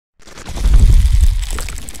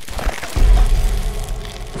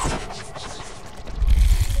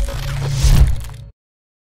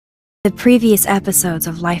The previous episodes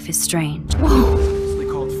of Life is Strange.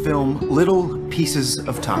 Whoa! Called film Little Pieces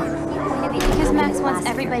of Time. Maybe because Max wants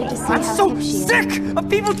everybody to see I'm how so hip she is. sick of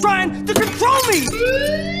people trying to control me!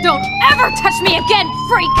 Don't ever touch me again,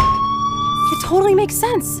 freak! It totally makes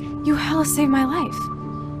sense. You hella saved my life.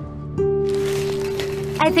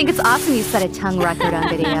 I think it's awesome you set a tongue record on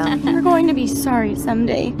video. You're going to be sorry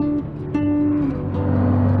someday.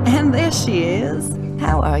 And there she is.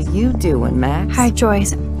 How are you doing, Max? Hi,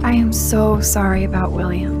 Joyce. I am so sorry about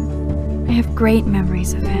William. I have great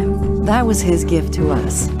memories of him. That was his gift to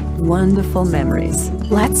us. Wonderful memories.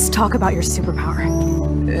 Let's talk about your superpower.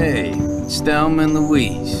 Hey, Stelma and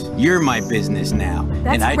Louise, you're my business now.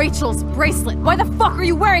 That's Rachel's bracelet. Why the fuck are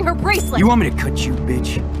you wearing her bracelet? You want me to cut you,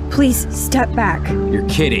 bitch? Please, step back. You're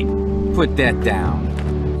kidding. Put that down.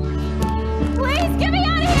 Please, get me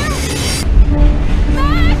out of here!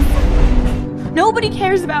 Max! Nobody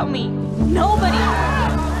cares about me. Nobody.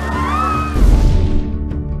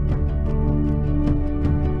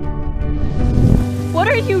 What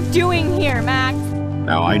are you doing here, Max?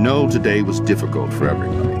 Now, I know today was difficult for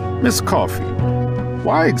everybody. Miss Caulfield,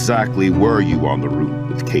 why exactly were you on the route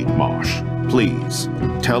with Kate Marsh? Please,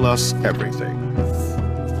 tell us everything.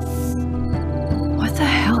 What the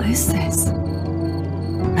hell is this?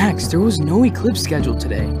 Max, there was no eclipse scheduled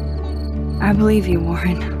today. I believe you,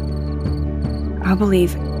 Warren. I'll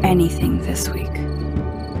believe anything this week.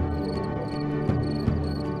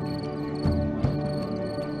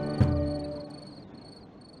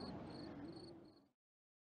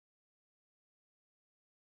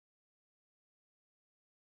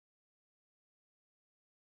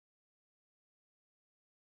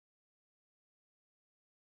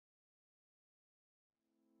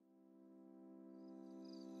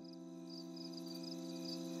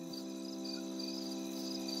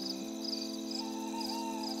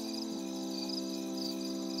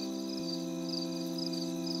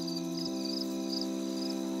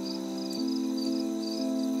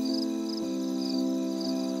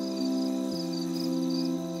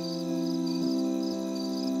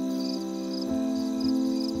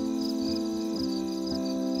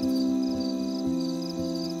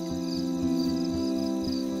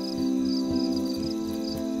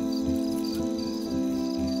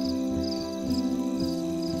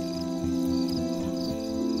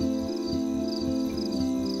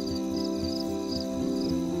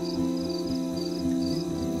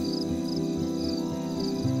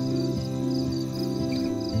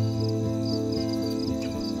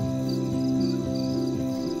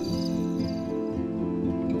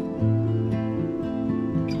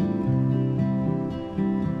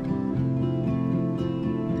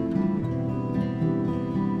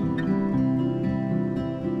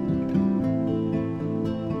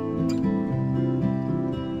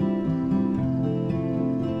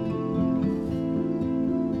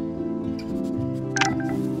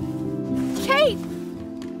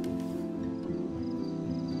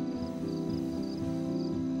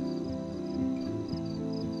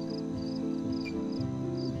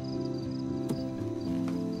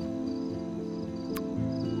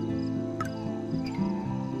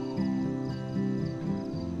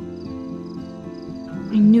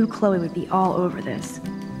 I knew Chloe would be all over this,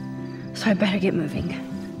 so I better get moving.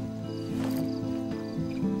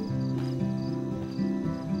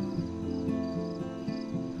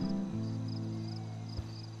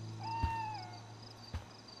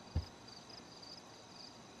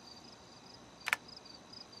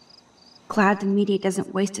 Glad the media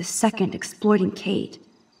doesn't waste a second exploiting Kate.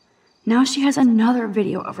 Now she has another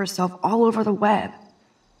video of herself all over the web.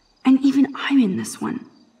 And even I'm in this one.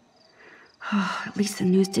 At least the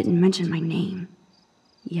news didn't mention my name.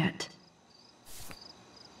 Yet.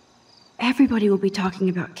 Everybody will be talking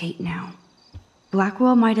about Kate now.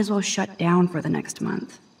 Blackwell might as well shut down for the next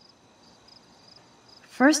month.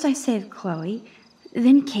 First I saved Chloe,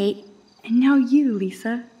 then Kate, and now you,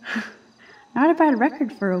 Lisa. Not a bad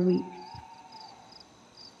record for a week.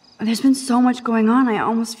 There's been so much going on, I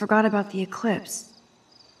almost forgot about the eclipse.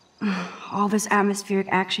 All this atmospheric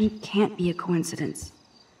action can't be a coincidence.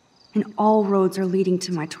 And all roads are leading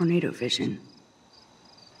to my tornado vision.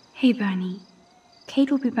 Hey, Bunny. Kate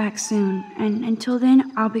will be back soon, and until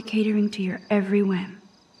then, I'll be catering to your every whim.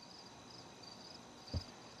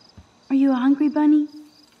 Are you hungry, Bunny?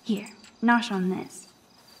 Here, nosh on this.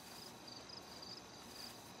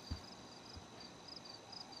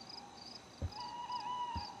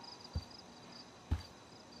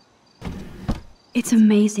 It's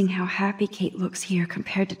amazing how happy Kate looks here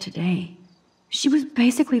compared to today. She was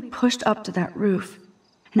basically pushed up to that roof,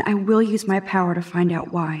 and I will use my power to find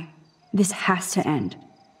out why. This has to end.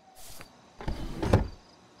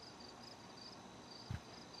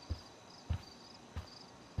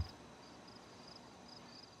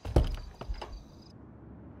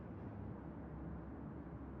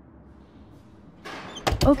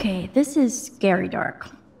 Okay, this is scary dark.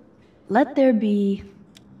 Let there be...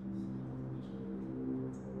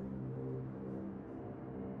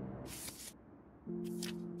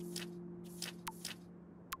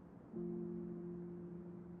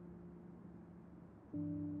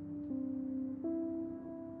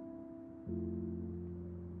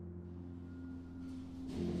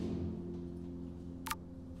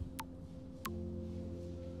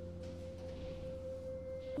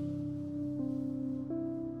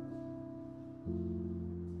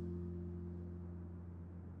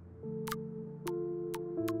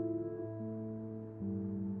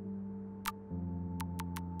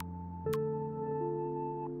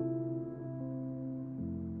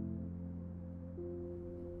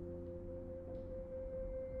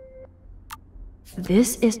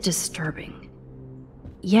 This is disturbing.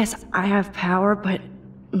 Yes, I have power, but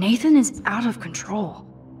Nathan is out of control.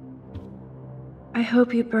 I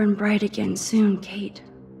hope you burn bright again soon, Kate.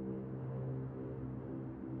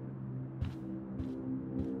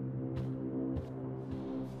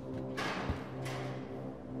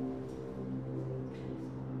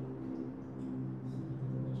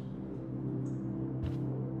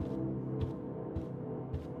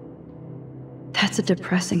 That's a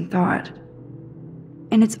depressing thought.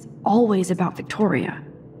 And it's always about Victoria.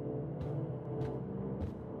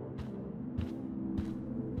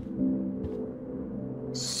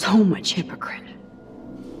 So much hypocrite.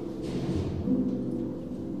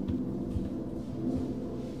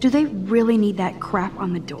 Do they really need that crap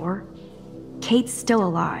on the door? Kate's still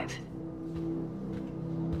alive.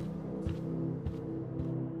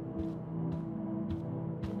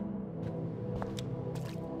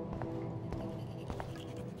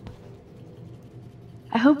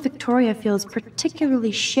 I hope Victoria feels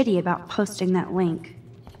particularly shitty about posting that link.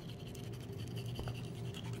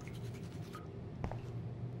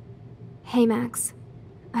 Hey, Max.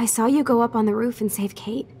 I saw you go up on the roof and save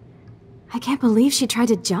Kate. I can't believe she tried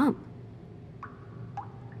to jump.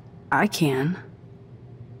 I can.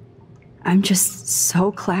 I'm just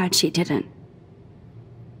so glad she didn't.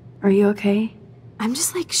 Are you okay? I'm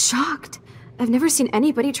just, like, shocked. I've never seen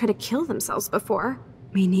anybody try to kill themselves before.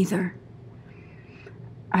 Me neither.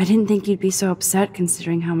 I didn't think you'd be so upset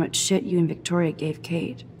considering how much shit you and Victoria gave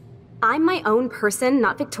Kate. I'm my own person,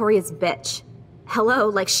 not Victoria's bitch. Hello,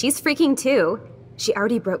 like, she's freaking too. She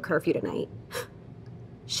already broke curfew tonight.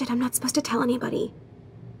 Shit, I'm not supposed to tell anybody.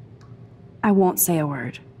 I won't say a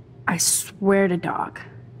word. I swear to dog.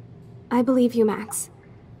 I believe you, Max.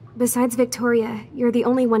 Besides Victoria, you're the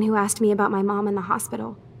only one who asked me about my mom in the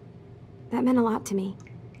hospital. That meant a lot to me.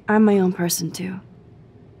 I'm my own person too.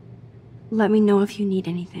 Let me know if you need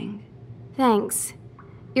anything. Thanks.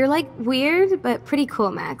 You're, like, weird, but pretty cool,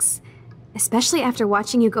 Max. Especially after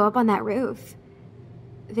watching you go up on that roof.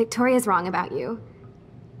 Victoria's wrong about you.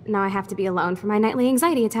 Now I have to be alone for my nightly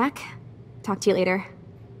anxiety attack. Talk to you later.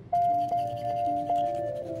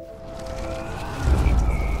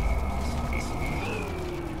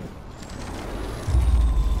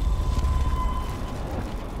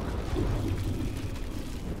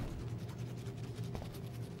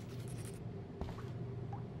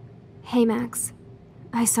 Hey, Max.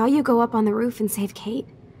 I saw you go up on the roof and save Kate.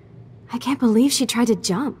 I can't believe she tried to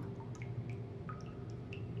jump.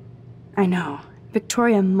 I know.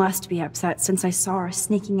 Victoria must be upset since I saw her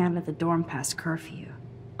sneaking out of the dorm past curfew.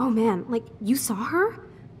 Oh man, like, you saw her?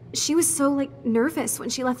 She was so, like, nervous when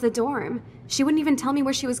she left the dorm. She wouldn't even tell me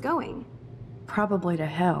where she was going. Probably to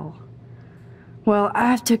hell. Well, I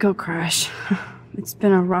have to go crash. It's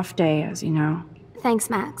been a rough day, as you know. Thanks,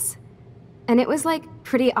 Max. And it was, like,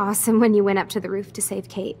 pretty awesome when you went up to the roof to save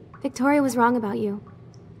Kate. Victoria was wrong about you.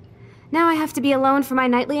 Now I have to be alone for my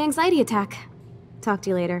nightly anxiety attack. Talk to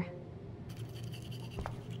you later.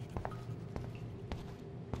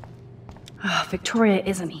 Victoria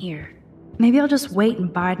isn't here. Maybe I'll just wait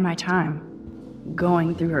and bide my time.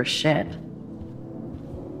 Going through her shit.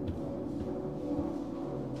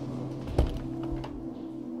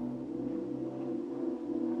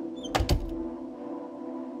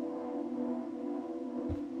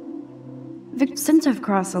 Since I've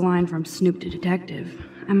crossed the line from Snoop to detective,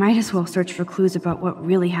 I might as well search for clues about what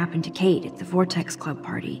really happened to Kate at the Vortex Club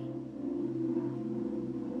party.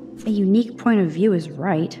 A unique point of view is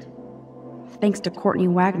right, thanks to Courtney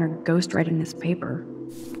Wagner ghostwriting this paper.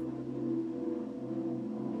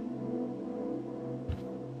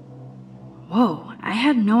 Whoa, I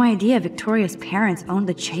had no idea Victoria's parents owned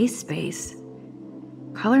the Chase space.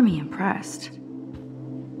 Color me impressed.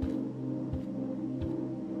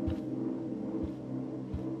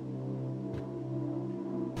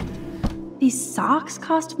 These socks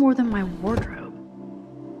cost more than my wardrobe.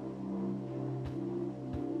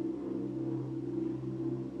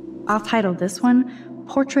 I'll title this one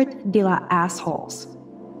Portrait de la Assholes.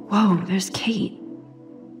 Whoa, there's Kate.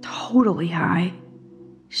 Totally high.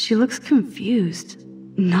 She looks confused.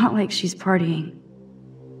 Not like she's partying.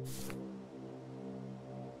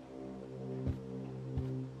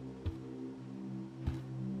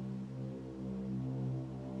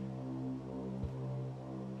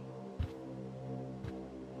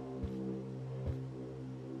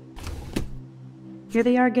 Here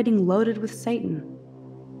they are getting loaded with Satan.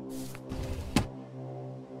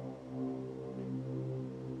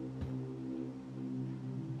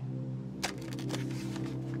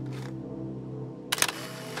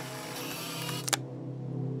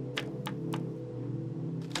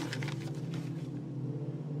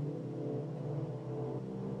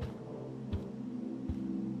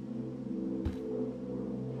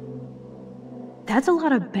 That's a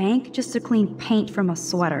lot of bank just to clean paint from a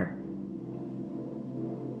sweater.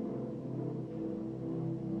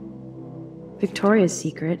 Victoria's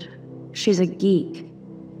Secret. She's a geek.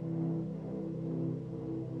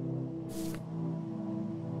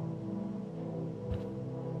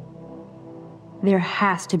 There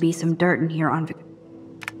has to be some dirt in here on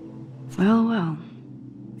Well.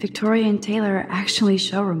 Victoria and Taylor actually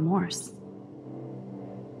show remorse.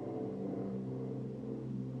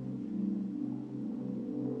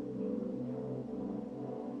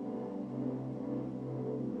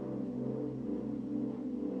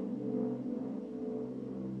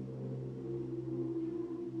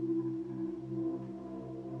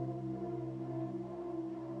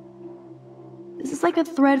 This is like a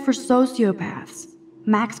thread for sociopaths.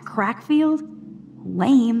 Max Crackfield?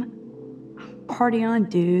 Lame. Party on,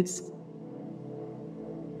 dudes.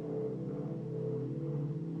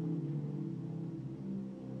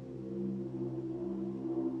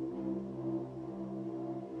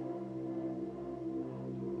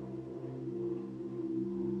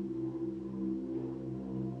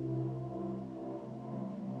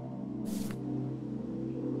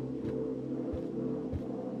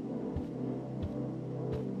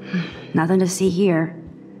 Nothing to see here.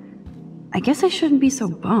 I guess I shouldn't be so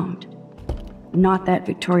bummed. Not that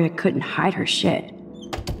Victoria couldn't hide her shit.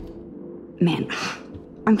 Man,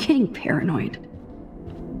 I'm getting paranoid.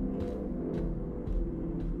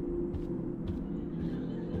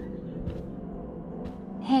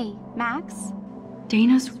 Hey, Max?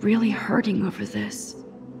 Dana's really hurting over this.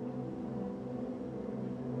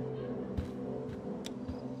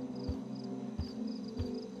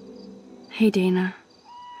 Hey, Dana.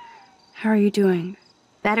 How are you doing?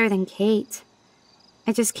 Better than Kate.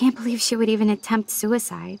 I just can't believe she would even attempt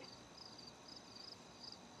suicide.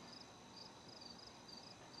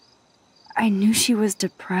 I knew she was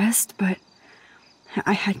depressed, but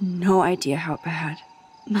I had no idea how bad.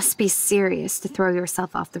 Must be serious to throw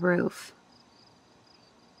yourself off the roof.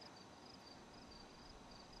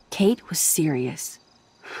 Kate was serious.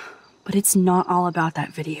 But it's not all about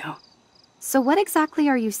that video. So what exactly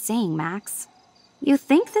are you saying, Max? You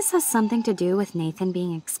think this has something to do with Nathan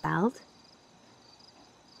being expelled?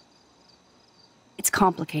 It's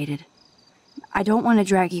complicated. I don't want to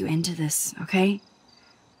drag you into this, okay?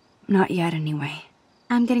 Not yet, anyway.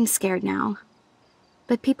 I'm getting scared now.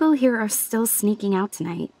 But people here are still sneaking out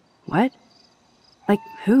tonight. What? Like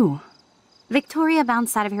who? Victoria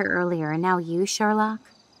bounced out of here earlier, and now you, Sherlock?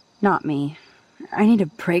 Not me. I need a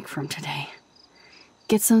break from today.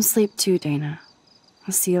 Get some sleep too, Dana.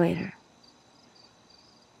 I'll see you later.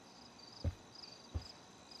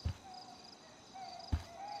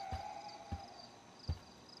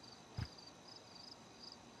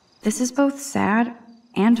 This is both sad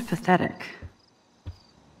and pathetic.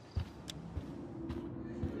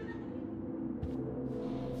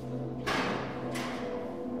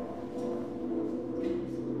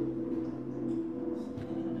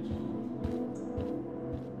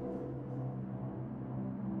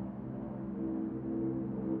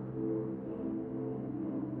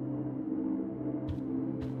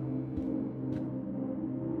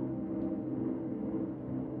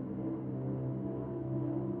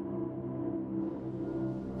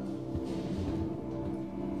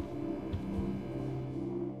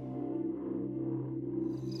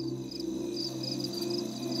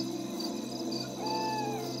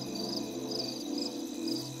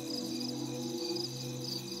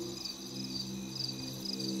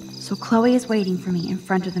 So Chloe is waiting for me in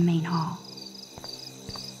front of the main hall.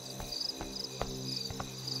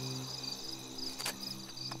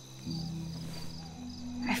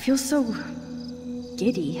 I feel so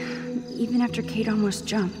giddy, even after Kate almost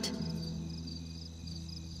jumped.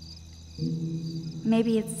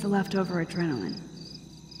 Maybe it's the leftover adrenaline.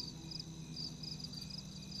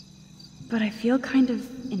 But I feel kind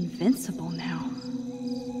of invincible now.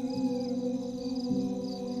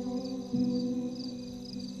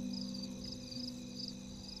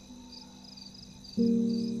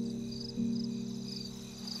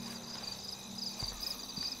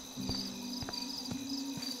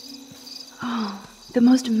 Oh, the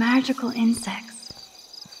most magical insects.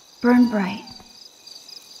 Burn bright.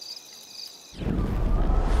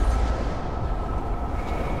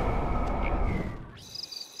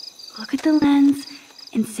 Look at the lens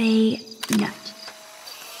and say nut.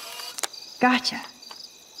 Gotcha.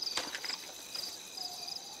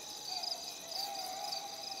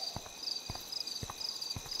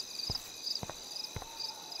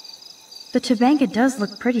 The Tabanka does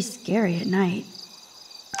look pretty scary at night.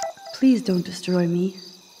 Please don't destroy me.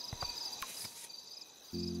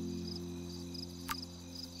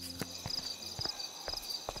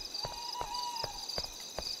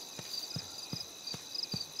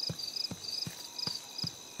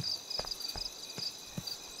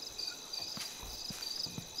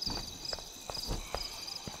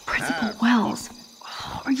 Principal Wells.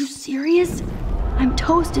 Oh, are you serious? I'm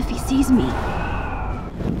toast if he sees me.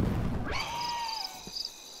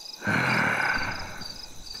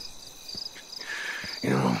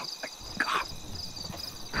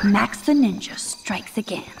 Max the Ninja strikes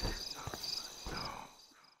again.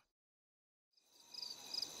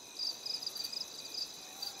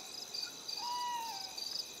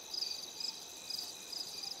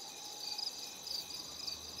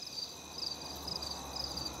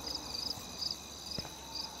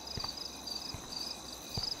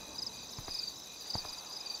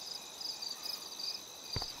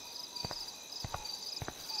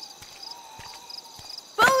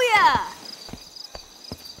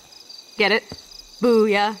 Get it?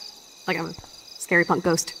 Booyah. Like I'm a scary punk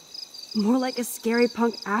ghost. More like a scary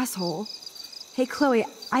punk asshole. Hey, Chloe,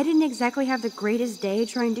 I didn't exactly have the greatest day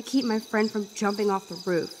trying to keep my friend from jumping off the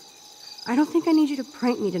roof. I don't think I need you to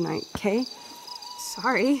prank me tonight, okay?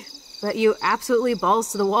 Sorry, but you absolutely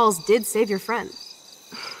balls to the walls did save your friend.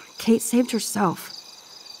 Kate saved herself.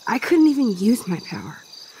 I couldn't even use my power.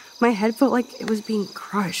 My head felt like it was being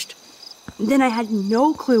crushed. Then I had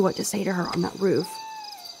no clue what to say to her on that roof.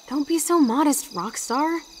 Don't be so modest,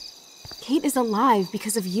 Rockstar. Kate is alive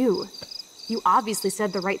because of you. You obviously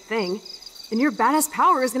said the right thing, and your badass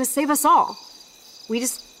power is gonna save us all. We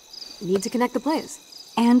just need to connect the plays.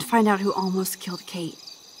 And find out who almost killed Kate.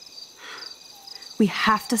 We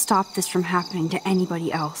have to stop this from happening to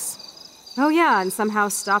anybody else. Oh yeah, and somehow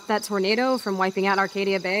stop that tornado from wiping out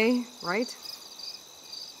Arcadia Bay, right?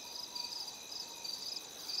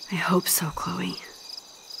 I hope so, Chloe.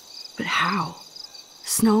 But how?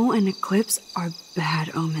 Snow and eclipse are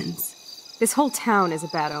bad omens. This whole town is a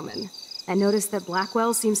bad omen. And notice that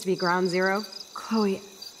Blackwell seems to be ground zero. Chloe,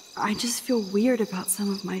 I just feel weird about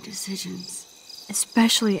some of my decisions.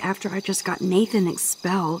 Especially after I just got Nathan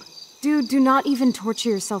expelled. Dude, do not even torture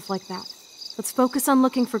yourself like that. Let's focus on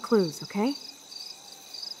looking for clues, okay?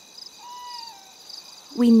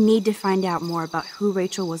 We need to find out more about who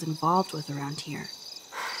Rachel was involved with around here.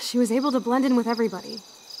 She was able to blend in with everybody.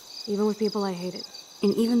 Even with people I hated.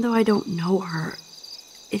 And even though I don't know her,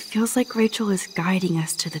 it feels like Rachel is guiding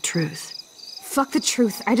us to the truth. Fuck the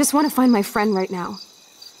truth. I just want to find my friend right now.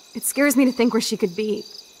 It scares me to think where she could be.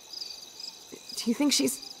 Do you think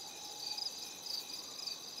she's...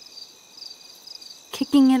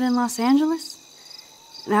 kicking it in Los Angeles?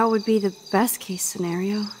 That would be the best case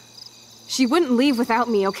scenario. She wouldn't leave without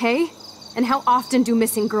me, okay? And how often do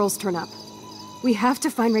missing girls turn up? We have to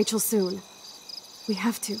find Rachel soon. We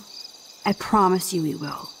have to. I promise you we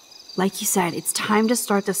will. Like you said, it's time to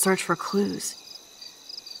start the search for clues.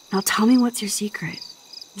 Now tell me what's your secret.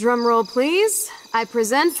 Drum roll, please. I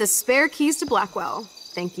present the spare keys to Blackwell.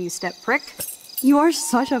 Thank you, step prick. You are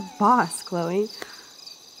such a boss, Chloe.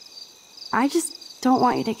 I just don't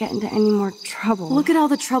want you to get into any more trouble. Look at all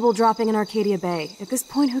the trouble dropping in Arcadia Bay. At this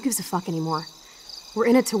point, who gives a fuck anymore? We're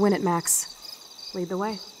in it to win it, Max. Lead the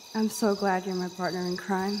way. I'm so glad you're my partner in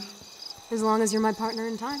crime. As long as you're my partner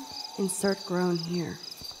in time. Insert groan here.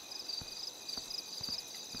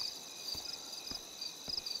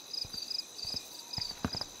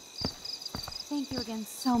 Thank you again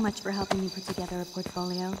so much for helping me put together a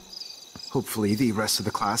portfolio. Hopefully the rest of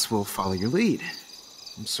the class will follow your lead.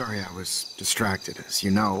 I'm sorry I was distracted. As you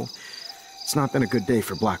know, it's not been a good day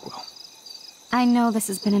for Blackwell. I know this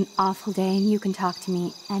has been an awful day, and you can talk to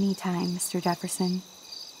me anytime, Mr. Jefferson.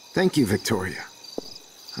 Thank you, Victoria.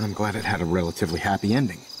 I'm glad it had a relatively happy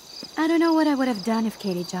ending. I don't know what I would have done if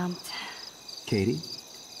Katie jumped. Katie?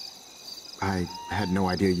 I had no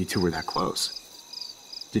idea you two were that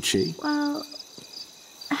close. Did she? Well,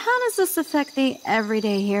 How does this affect the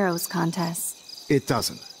Everyday Heroes contest? It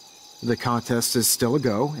doesn't. The contest is still a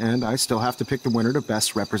go, and I still have to pick the winner to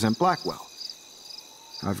best represent Blackwell.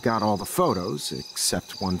 I've got all the photos,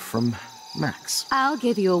 except one from Max. I'll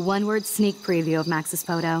give you a one-word sneak preview of Max's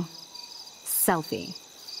photo. Selfie.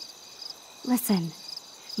 Listen,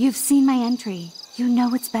 you've seen my entry. You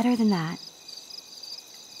know it's better than that.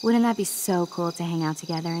 Wouldn't that be so cool to hang out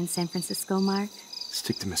together in San Francisco, Mark?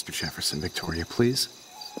 Stick to Mr. Jefferson, Victoria, please.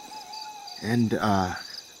 And, I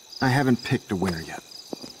haven't picked a winner yet.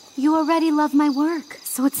 You already love my work,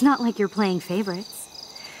 so it's not like you're playing favorites.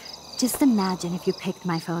 Just imagine if you picked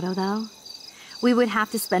my photo, though. We would have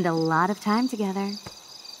to spend a lot of time together.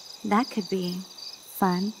 That could be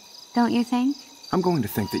fun, don't you think? I'm going to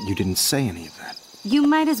think that you didn't say any of that. You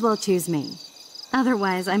might as well choose me.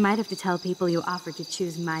 Otherwise, I might have to tell people you offered to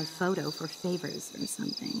choose my photo for favors or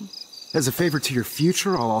something. As a favor to your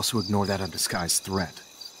future, I'll also ignore that undisguised threat.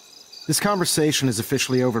 This conversation is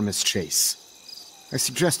officially over, Miss Chase. I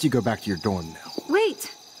suggest you go back to your dorm now.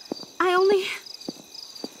 Wait! I only...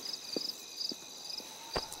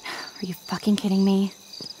 Are you fucking kidding me?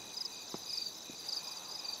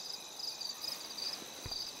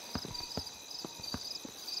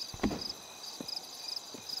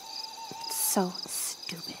 So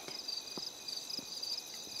stupid.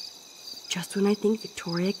 Just when I think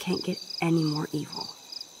Victoria can't get any more evil.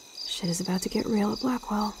 Shit is about to get real at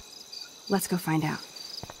Blackwell. Let's go find out.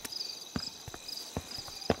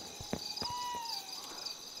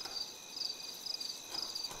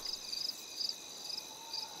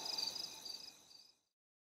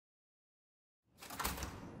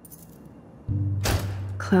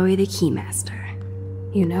 Chloe the Keymaster.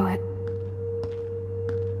 You know it.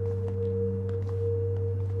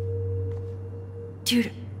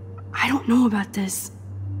 Dude, I don't know about this.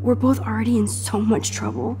 We're both already in so much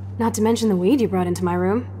trouble. Not to mention the weed you brought into my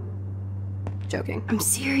room. Joking. I'm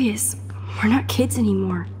serious. We're not kids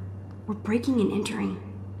anymore. We're breaking and entering.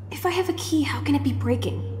 If I have a key, how can it be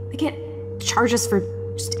breaking? I get charges for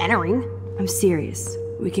just entering. I'm serious.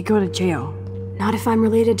 We could go to jail. Not if I'm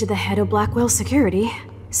related to the head of Blackwell's security.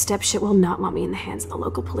 Stepshit will not want me in the hands of the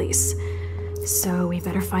local police. So we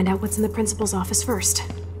better find out what's in the principal's office first.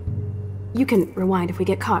 You can rewind if we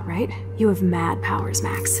get caught, right? You have mad powers,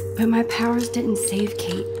 Max. But my powers didn't save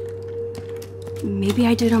Kate. Maybe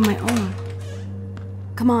I did on my own.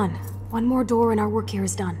 Come on. One more door and our work here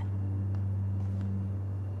is done.